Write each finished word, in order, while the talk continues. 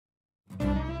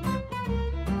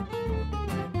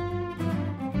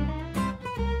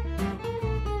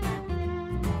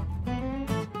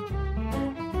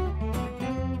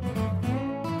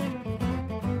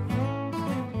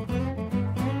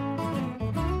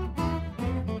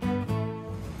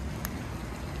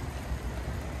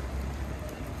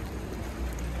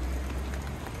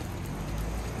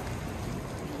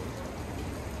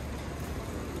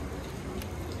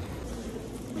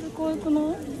可愛くない？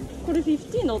これ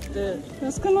50だって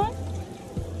安くない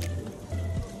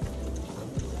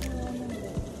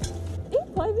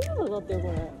？5ユーロだってよ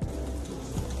これ。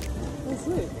安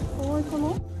い。可愛くな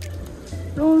い？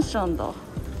ロンシャンだ。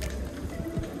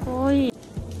可愛い。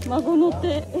孫の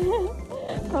手。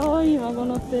可愛い孫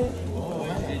の手。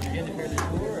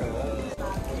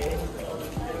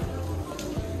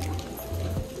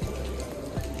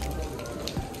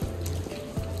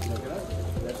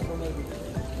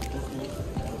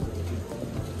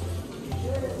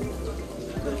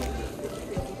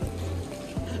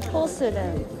ポーセレ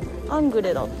ン、アング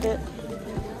レだって。か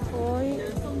わいい。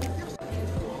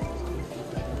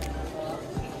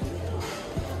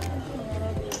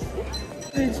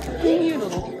10ユーロ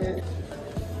だって。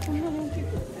こんなに大きくっ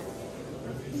て。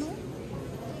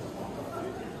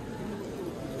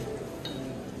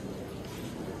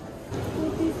コー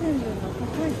ヒー洗面が高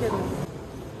いけど、す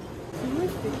ごい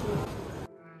素敵。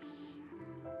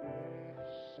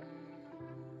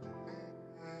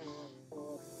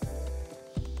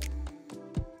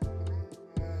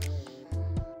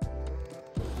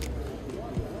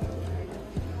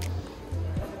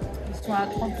À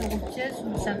 30 € pièce ou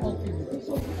 50 €.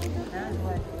 Hein,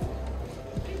 ouais.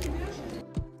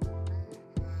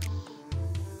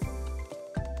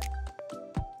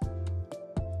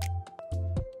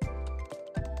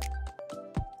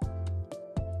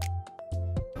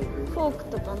 フォーク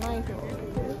とかナイフ。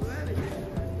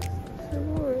す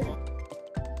ごい。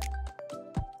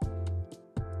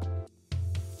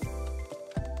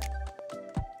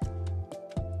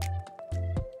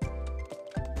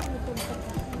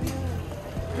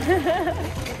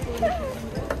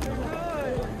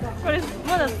これ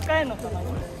まだ使えるのかな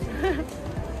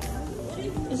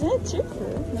？Isn't it cheap?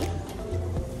 No?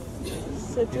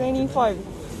 So 25.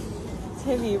 It's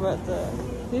heavy, but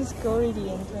this quality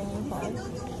in 25.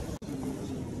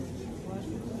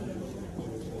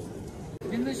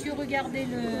 Mais monsieur, regardez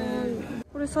le.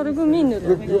 これサルグミンヌ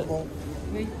だって。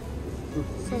Oui.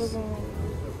 サルグミンヌ。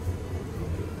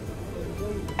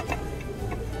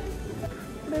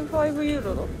これ5ユー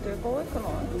ロだって。可愛くな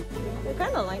い？ I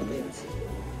kinda like it.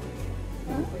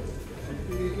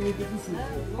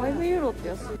 5ユーロって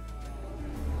安い。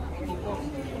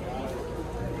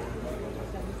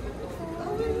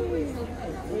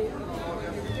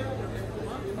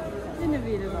テネ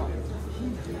ビルだ。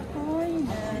可愛いね。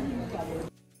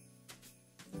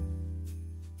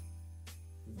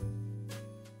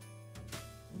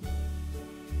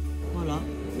Voilà.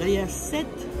 Là, il y a 7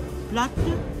 plates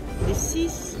et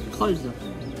 6 creuses.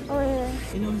 Oui.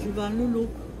 Et donc, je vends le lot.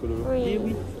 Oui. Eh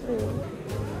oui.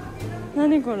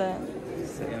 何これ？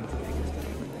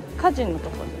カジンのと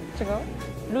こで違う？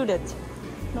ルーレット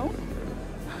の？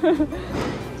違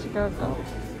うか。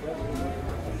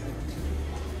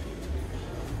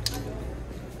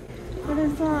これ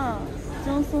さ、ジ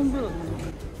ョンソンブロー。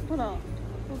ほら、コ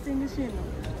ーティングシーンの。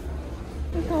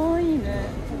可愛いね、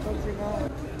形が。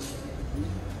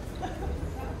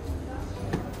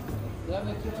こ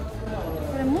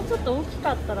れもうちょっと大き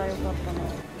かったらよかったな。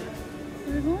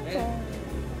すごいか。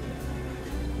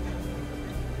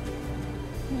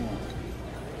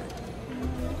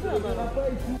いくらだろう。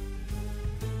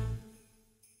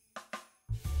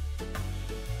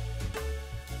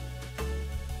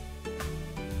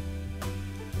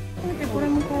見て、これ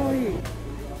も可愛い。こ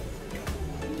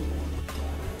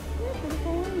れ可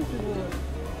愛いすごい。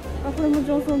あ、これもジ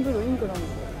ョンソンブルーイングランド。こ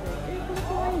れ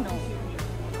可愛いな。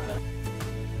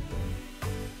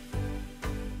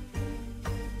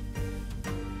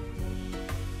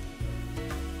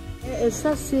Et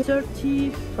ça, c'est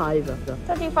 35.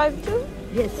 35 too?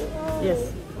 Yes,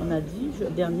 yes. On a dit,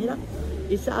 dernier là.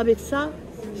 Et ça, avec ça,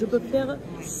 je peux faire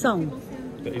 100.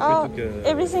 Oh,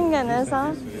 everything in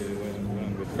ça?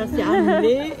 Ça, c'est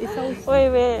annulé et ça aussi. Oui,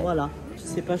 oui. Voilà,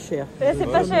 c'est pas cher. C'est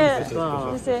pas cher.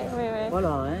 Pas... Je sais, oui, oui. Voilà,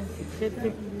 hein, c'est très,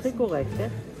 très, très correct.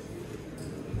 Hein.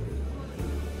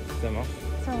 Ça marche.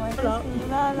 Ça marche. Voilà.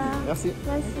 Voilà. Merci.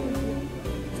 Merci.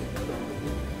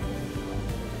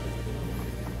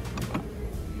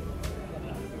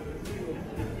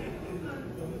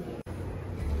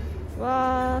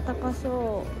 わー、高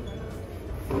そ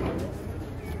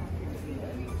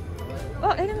う。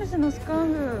あ、エルメスのスカー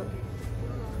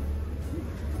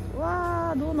フ。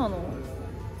わー、どうなの？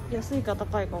安いか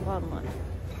高いかわかんない。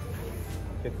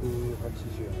180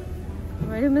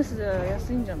円。エルメスで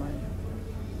安いんじゃない？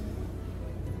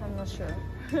 I'm not sure.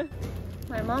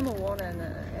 My mom wanted an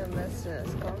Hermes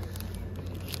scarf,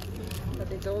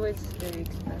 but it's always very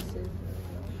expensive.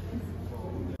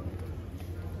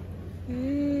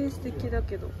 素敵だ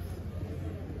けど。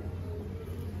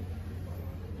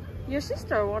Your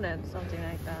sister wanted something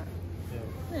like that.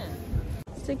 ね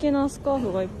え、素敵なスカー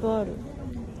フがいっぱいある。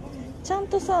ちゃん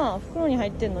とさ、袋に入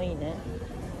ってんのいいね。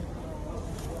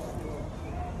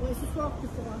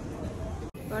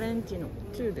バレンティノ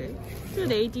2で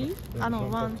80？ あの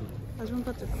1自分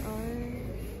買ってた。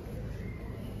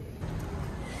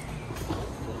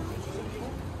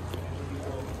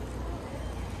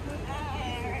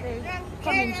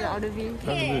カミンズアルビも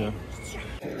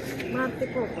らって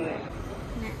こうこれね。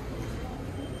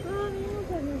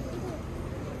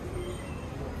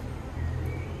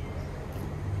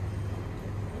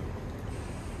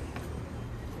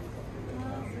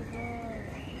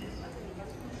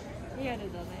リアル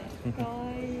だね。か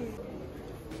わいい。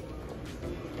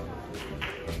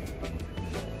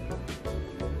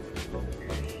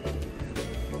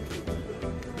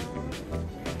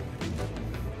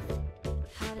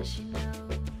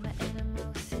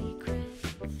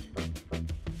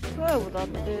12だっ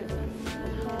て。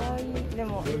かわいい。で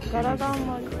も柄があん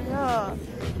まり。じゃあ、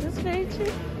This very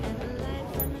cheap。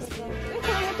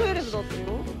これも12だってよ。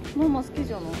ママ好き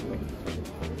じゃない？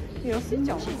安い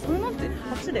じゃん。これなんて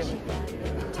8だよ。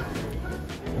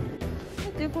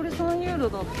でこれ3ユーロ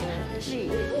だって。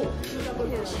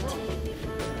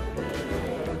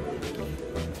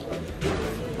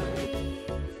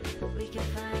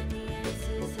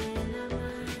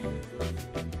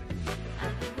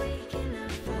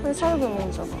これサルグミ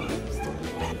ンじゃない？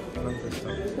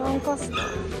ランカスタ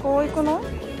ー。可愛くない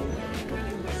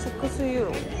？6ユー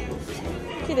ロ。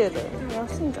綺麗だよ。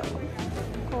安いんじゃない？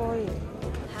可愛い。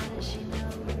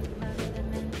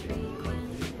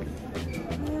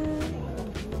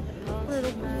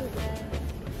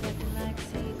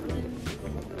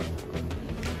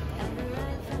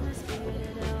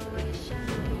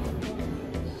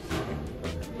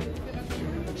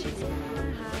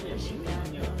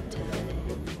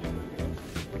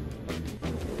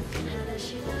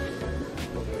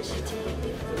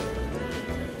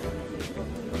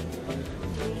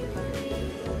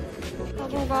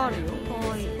があるよ。か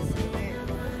わいい。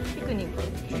ピクニック。ち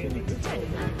っちゃいね。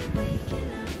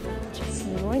す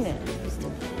ごいね。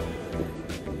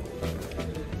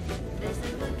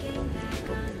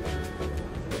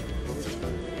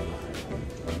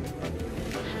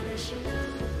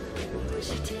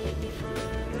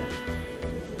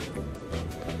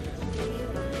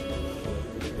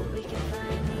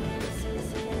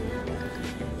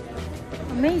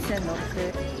メイセンだって。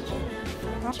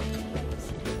あ、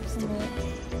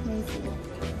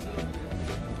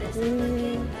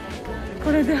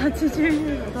これで80ユ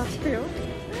ーロだってよ。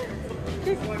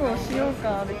結構使用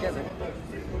感あるけどす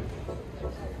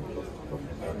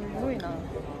ごいな。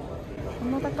こ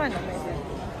んな高いのメイ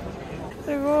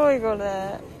セン。すごいこ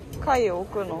れ。貝を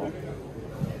置くの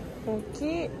大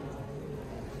きい。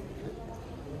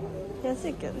安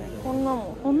いけどね。こんな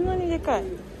もんこんなにでかい。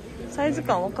サイズ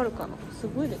感わかるかな。す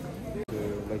ごいでかい。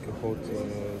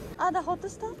あ、だホット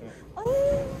スター。あれ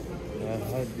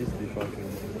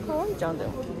かわいいじゃん。で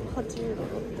も8ユーロだ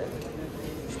って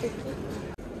素敵。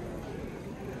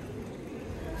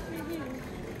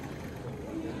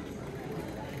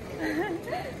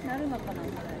なるのかなこ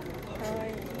れ。かわい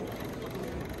い。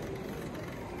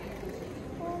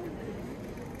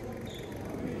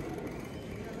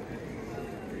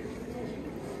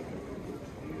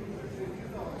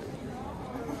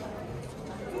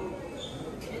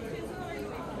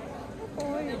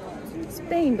ス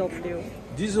ペインだってよ。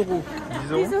10 euros.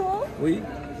 10 euros? Oui.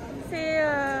 C'est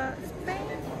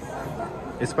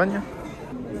Espagne?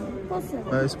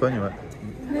 Ah, Espagne, ouais.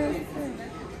 Mais...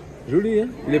 Joli, hein?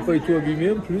 Il n'est pas du tout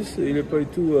abîmé en plus. Il n'est pas du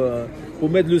tout. Pour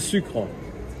mettre le sucre.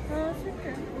 Ah,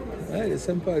 sucre. Ouais, il est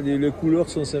sympa. Les couleurs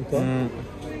sont sympas.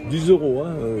 10 euros,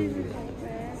 hein?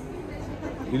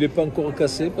 Il n'est pas encore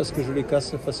cassé parce que je les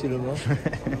casse facilement.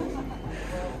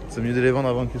 C'est mieux de les vendre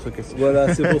avant qu'ils soient cassés.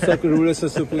 Voilà, c'est pour ça que je vous laisse à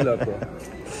ce prix-là, quoi.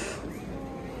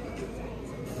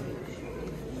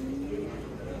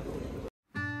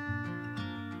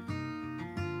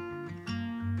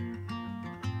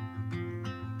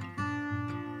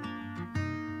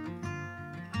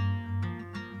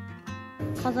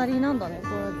 « 飾りなんだね。こ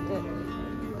うやって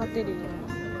立てるよう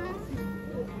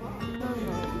な。なん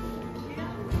だろう。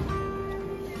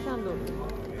キャンドル。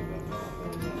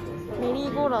メリ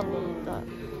ーゴーランドみたい。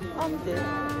あんて。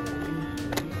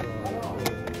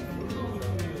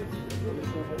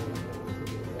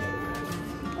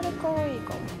これかわいい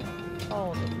かも。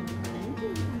青で。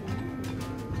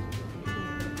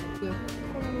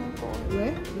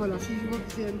Ouais, voilà, si je vois que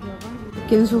c'est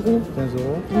 15 euros. 15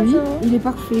 euros. Oui, il est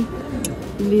parfait.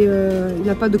 Il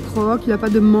n'a pas de croque, il n'a pas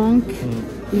de manque.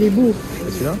 Il est beau.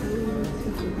 Celui-là?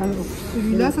 Alors,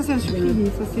 celui-là, ça c'est un sucrier,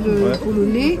 ça c'est pour le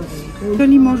lait. Un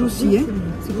limange aussi, hein.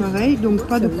 C'est pareil, donc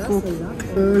pas de crocs.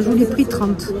 Je l'ai pris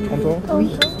 30. 30 euros?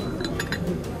 Oui.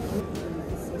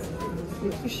 C'est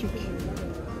très chic.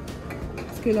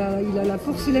 Parce qu'il a la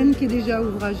porcelaine qui est déjà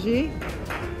ouvragée.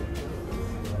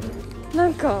 な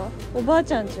んかおばあ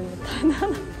ちゃんちみたいな。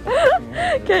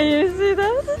Can you see that?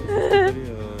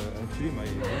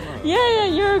 Yeah, yeah,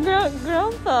 your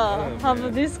grandpa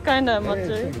have this kind of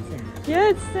material. Yeah,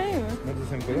 it's same. Not the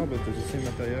same color, but the same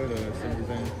material, same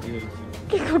design.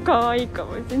 結構可愛いか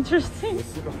も。It's interesting.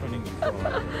 It's super funny.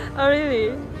 Oh,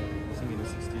 really? I think in the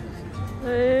 60s.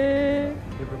 へえ。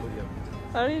 Everybody have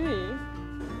it. Oh, really?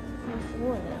 す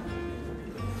ごいね。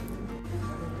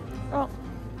あ、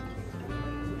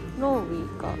ノーウィ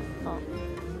ーか。あ、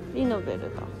リノベルだ。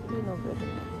リノベルね。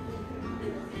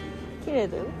綺麗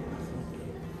だよ。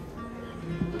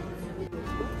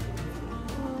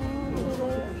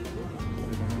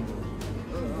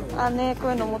あね、こ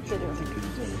ういうの持ってるよ。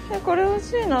これ欲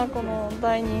しいな、この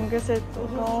ダイニングセット。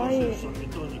かわいい。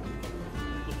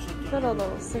だらだ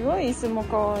ら、すごい椅子も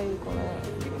かわいい、これ。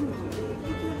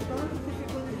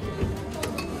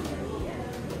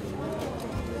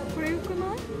これよく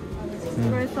ない？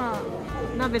これさ、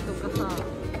鍋とかさ、か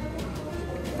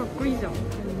っこいいじゃん。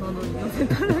窓に乗せ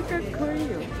たらかっこいい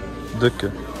よ。ダッ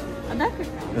ク。あ、ダックか。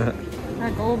な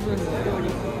んかオーブンの料理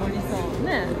ありそう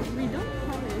ね。We don't have it.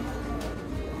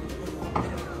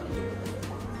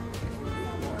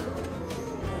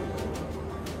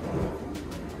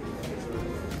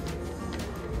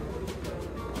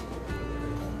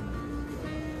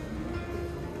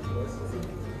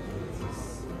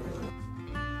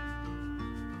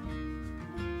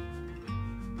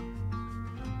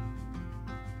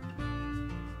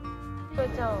 これ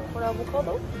ちゃん、これアボカ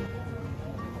ド？何こ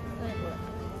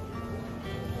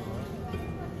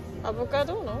れ？アボカ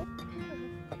ドの？ア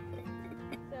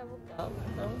ボカ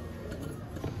ド？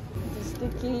素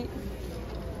敵。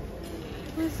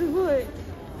これすごい。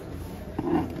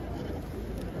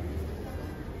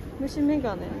虫眼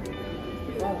鏡。こ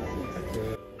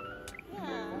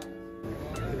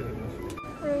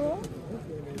れは？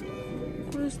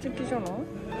これ素敵じゃない？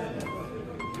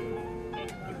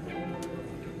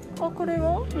あ、これ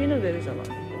はリノベルじゃない。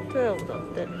12だっ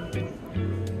て。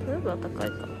12は高い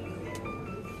か。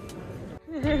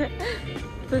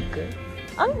ブック。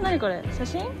あ、何これ？写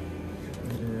真？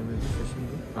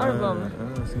アルバム。へ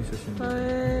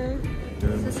ー。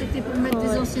Ça c'était pour mettre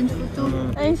des anciennes photos.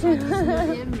 Petites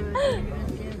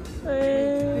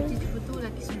photos là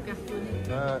qui sont cartonnées.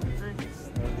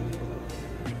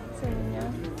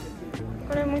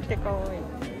 これも見てかわいい。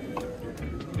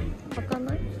開か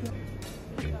ない？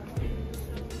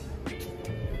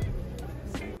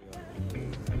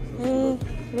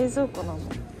冷蔵庫なの。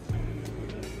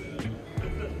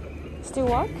Still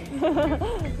work?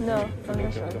 No, I'm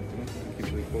not sure.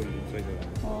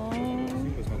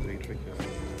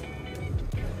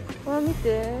 わあ、見て、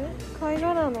貝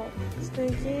殻の素敵。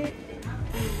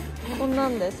こんな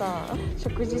んでさ、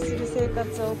食事する生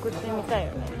活を送ってみたい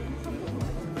よね。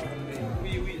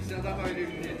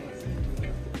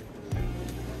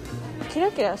キ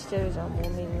ラキラしてるじゃん、もう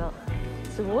みんな。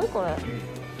すごいこれ。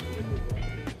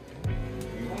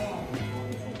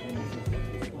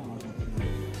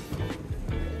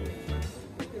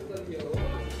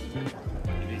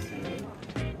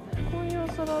こういうお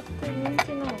皿って人気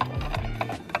なのかな。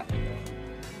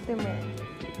でも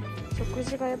食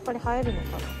事がやっぱり映えるの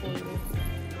かな、こういう。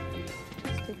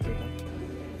素敵だ。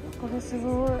これす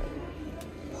ごい。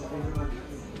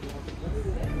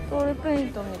ボールペイ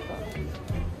ントみたい。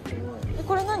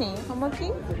これ何？葉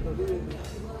巻？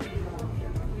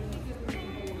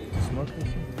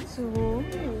すごい。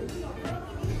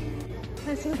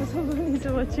I think someone is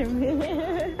watching me.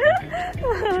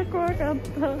 怖かっ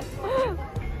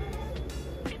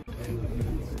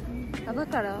た。あ、だ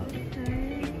から。す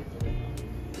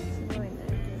ごいね。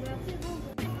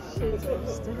シート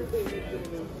してる。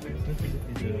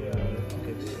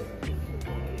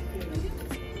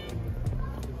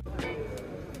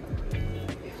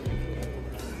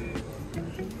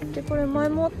で、これ前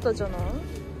もあったじゃない？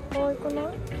可愛くない？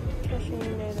写真入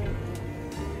れる。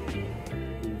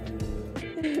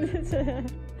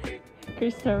ク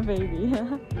リスタルベイビ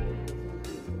ー。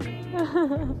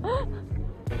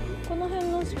この辺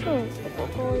のスプーンとか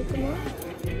可愛くない？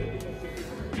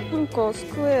なんかス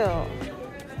クエア。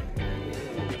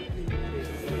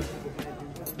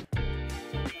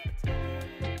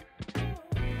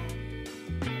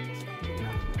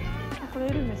これエ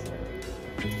ルメスだよ。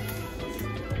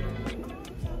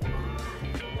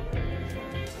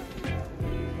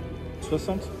60?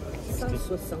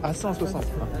 160. Ah, 160.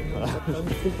 Voilà.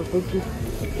 C'est pas beaucoup.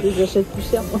 Je les achète plus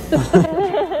cher, moi.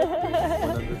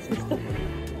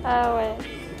 Ah ouais.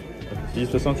 Puis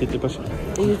 60, c'était pas cher.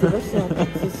 Et il était pas cher,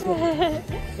 c'est sûr.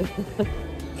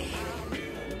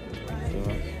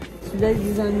 Celui-là est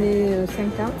des années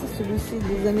 50, celui-ci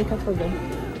des années 80.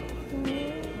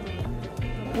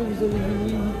 Et vous avez du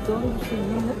Louis Vuitton, du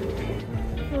Céline.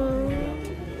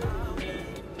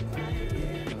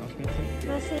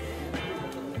 Merci.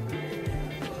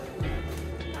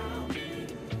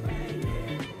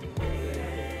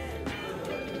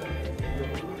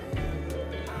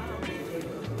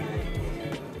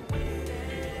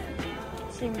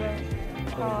 Shinbun.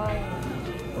 かわいい。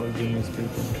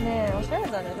ねえ、おしゃ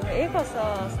れだね。でも絵が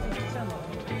さ、素敵じゃない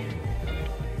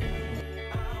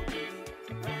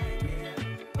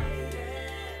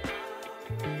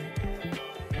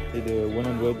？Et de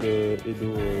 100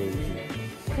 Edo.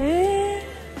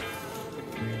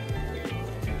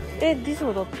ディス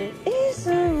モだって。す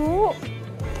ごっ。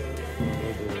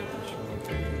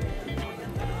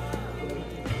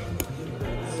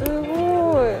す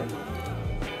ごい。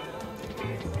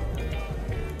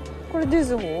これディ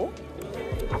スモ？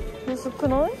安く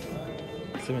ない？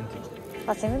 70.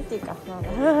 あ、70か。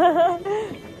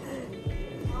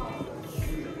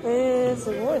す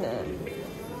ごいね。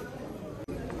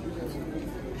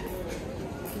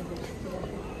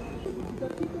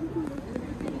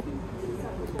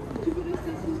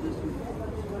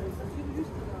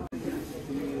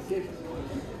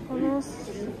この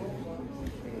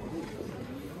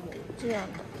ジアン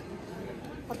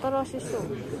新しそう。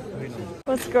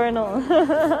What's going on?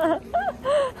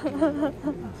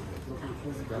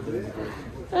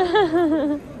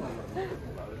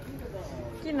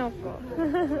 キノコ。こ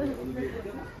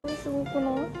れすごく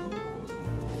ない？こ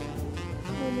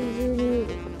れで12ユー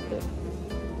ロっ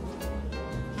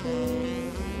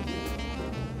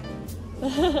て。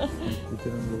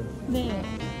ねえ。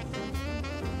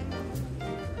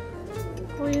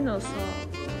こういうのさ、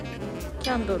キ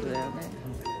ャンドルだよね。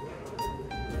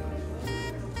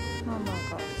ママが好きそ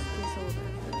うだ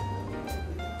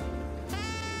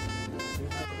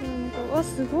よね。わ、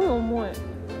すごい重い。かわ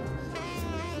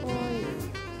いい。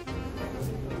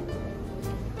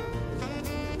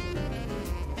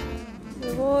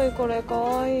すごい、これか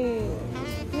わいい。ね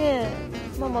え、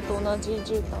ママと同じ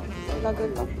絨毯、ラグ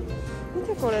か。見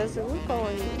てこれ、すごいか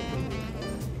わいい。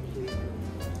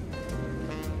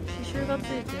刺繍がつい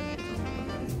てるね。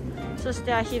そし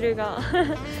てアヒルが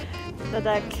ダ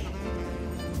ダック。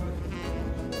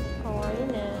かわい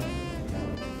いね。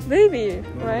Baby,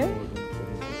 right?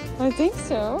 I think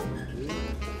so.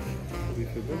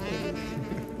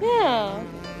 Yeah,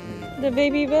 the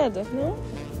baby bed, no?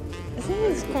 I think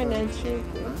it's kind of cheap.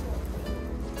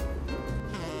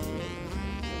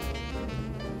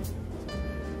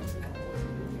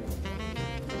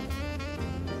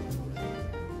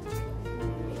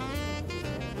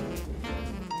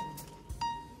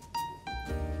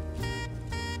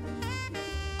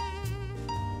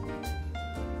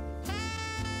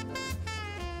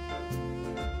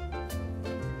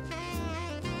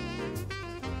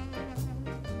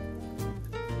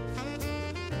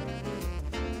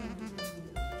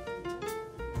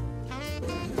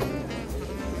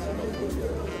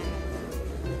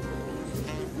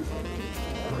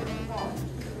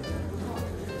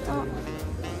あ、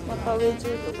また上中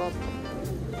とかあった。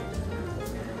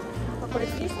あ、これ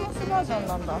クリスマスバージョン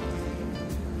なんだ。ま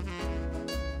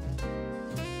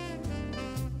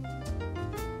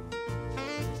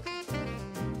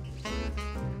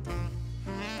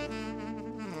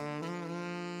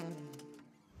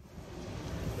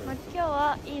あ、今日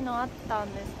はいいのあった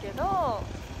んですけど、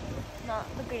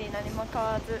特に何も買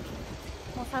わず、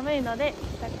もう寒いので帰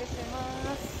宅し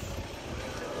ます。